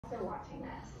watching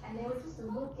this, and they were just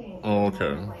looking Oh,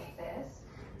 okay. like this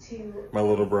to My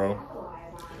little bro.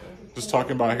 Just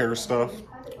talking about hair stuff.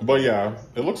 But yeah,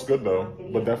 it looks good though.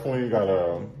 But definitely you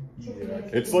gotta,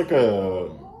 it's like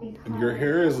your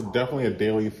hair is definitely a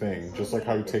daily thing. Just like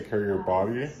how you take care of your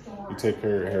body, you take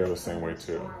care of your hair the same way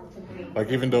too. Like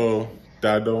even though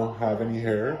Dad don't have any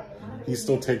hair, he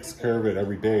still takes care of it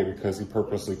every day because he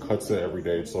purposely cuts it every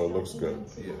day so it looks good.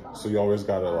 So you always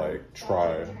gotta like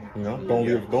try, you know?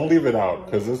 Don't leave it out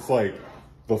because it's like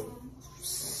the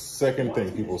second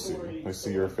thing people see. They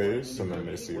see your face and then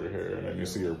they see your hair and then you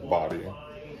see your body.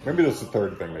 Maybe that's the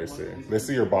third thing they see. They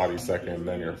see your body second,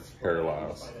 then your hair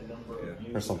last.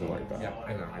 Or something like that. Yeah,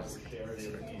 I know. I just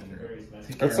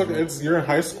It's like you're in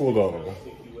high school though.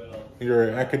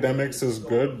 Your academics is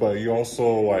good, but you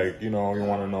also like, you know, you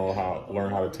want to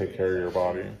learn how to take care of your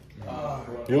body.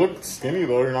 You look skinny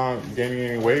though, you're not gaining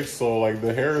any weight, so like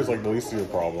the hair is like the least of your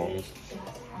problems.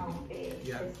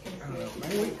 Yeah, I don't know. My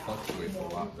weight fluctuates a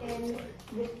lot though. It's like,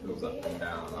 it goes up and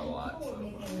down a lot, so I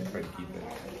try to keep it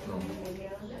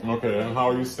normal. Okay, and how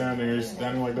are you standing? Are you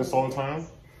standing like this all the time?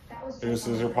 This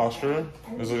is your posture?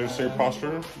 Is it your shape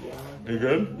posture? Are you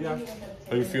good? Yeah.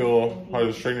 How do you feel? How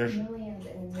to straighten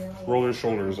roll your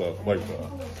shoulders up like that?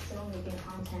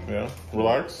 Yeah?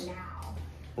 Relax?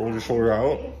 Roll your shoulder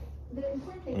out?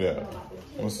 Yeah.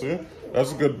 Let's see.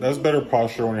 That's good. That's better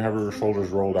posture when you have your shoulders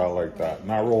rolled out like that.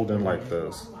 Not rolled in like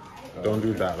this. Don't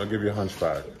do that. I'll give you a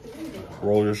hunchback.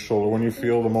 Roll your shoulder. When you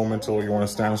feel the moment till you want to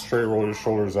stand straight, roll your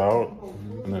shoulders out.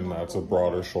 And then that's a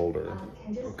broader shoulder.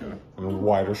 Okay. And a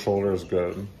wider shoulder is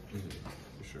good.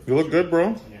 You look good,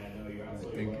 bro.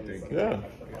 Thank you. Yeah.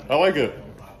 I like it.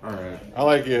 All right. I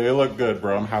like it. You look good,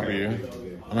 bro. I'm happy.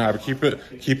 I'm happy. Keep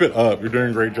it up. You're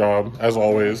doing a great job, as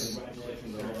always.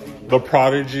 The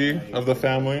prodigy of the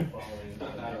family.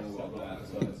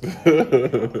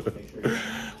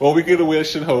 Well, we get a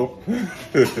wish and hope.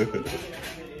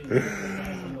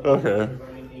 Okay.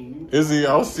 Izzy,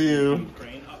 I'll see you.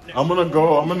 I'm gonna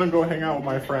go hang out with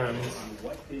my friends.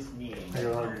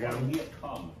 Again.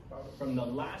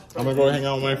 I'm gonna go hang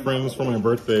out with my friends for my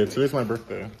birthday. Today's my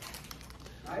birthday.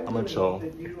 I'm gonna chill.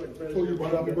 Oh, you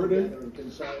bought happy birthday?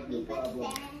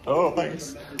 Oh,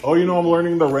 thanks. Oh, you know I'm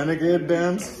learning the Renegade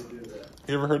dance.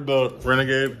 You ever heard the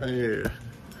Renegade? Hey.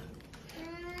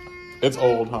 It's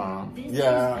old, huh?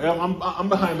 Yeah, I'm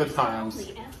behind the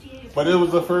times. But it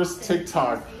was the first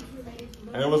TikTok,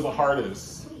 and it was the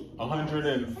hardest.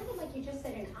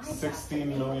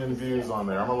 116 million views on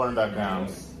there. I'm gonna learn that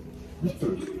dance.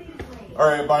 All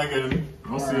right, bye again.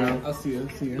 I'll see you. I'll see you.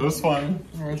 It was fun.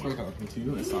 All right, it's like talking to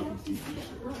you. It's talking to you.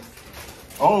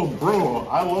 Oh, bro,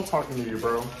 I love talking to you,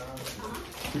 bro.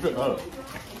 Keep it up.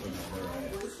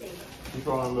 Keep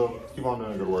on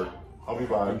doing good work. I'll be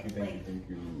by. Thank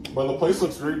you. But the place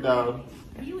looks great, Dad.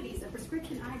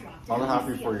 I'm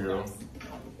happy for you.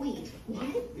 Wait, what?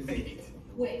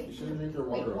 Wait. You shouldn't drink your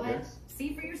water, okay?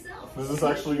 See for yourself. Does this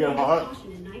actually get hot?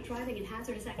 Caution in night driving and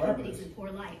hazardous activities in poor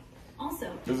light.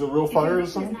 Also, Is it real fire or if your vision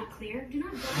is something? not clear, do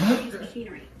not drive use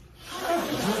machinery.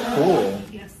 Cool.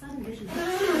 If you have sudden vision common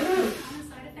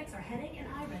side effects are headache and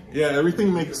eye redness. Yeah,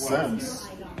 everything makes sense.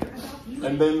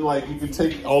 And then, like, you can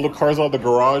take all the cars out of the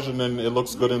garage and then it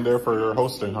looks good in there for your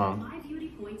hosting, huh?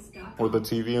 With the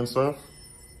TV and stuff.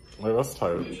 Like, that's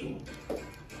tight.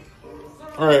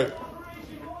 All right,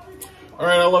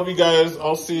 I love you guys.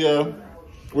 I'll see ya.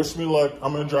 Wish me luck.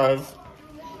 I'm gonna drive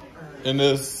in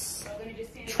this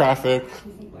traffic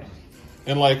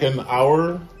in like an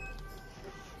hour.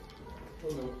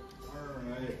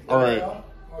 All right.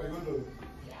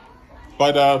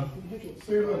 Bye, Dad.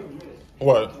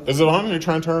 What? Is it on? Are you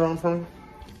trying to turn it on for me?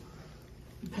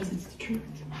 Because it's the truth.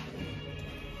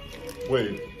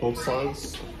 Wait, both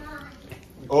sides?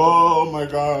 Oh my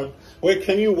God. Wait,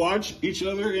 can you watch each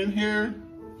other in here?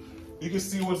 You can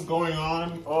see what's going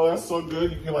on. Oh, that's so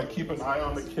good. You can like keep an eye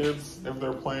on the kids if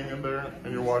they're playing in there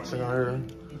and you're watching out here.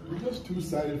 We just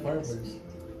two-sided fireplace.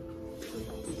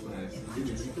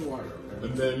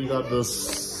 And then you got a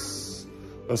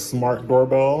smart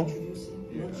doorbell.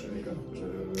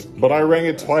 But I rang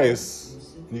it twice.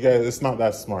 You guys, it's not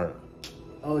that smart.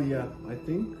 Oh yeah, I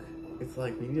think it's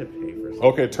like we need to pay for something.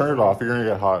 Okay, turn it off. You're gonna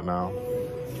get hot now.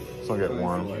 It's gonna get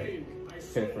warm. Pay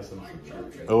for some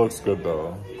subscription. It looks good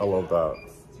though. I love that.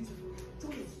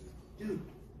 Dude,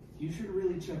 you should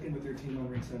really check in with your team on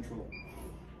Ring Central.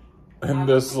 And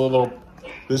this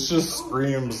just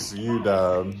screams you,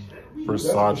 Dad.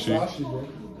 Versace.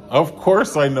 Of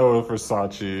course I know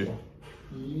Versace.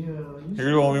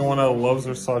 You're the only one that loves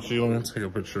Versace. Let me take a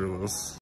picture of this.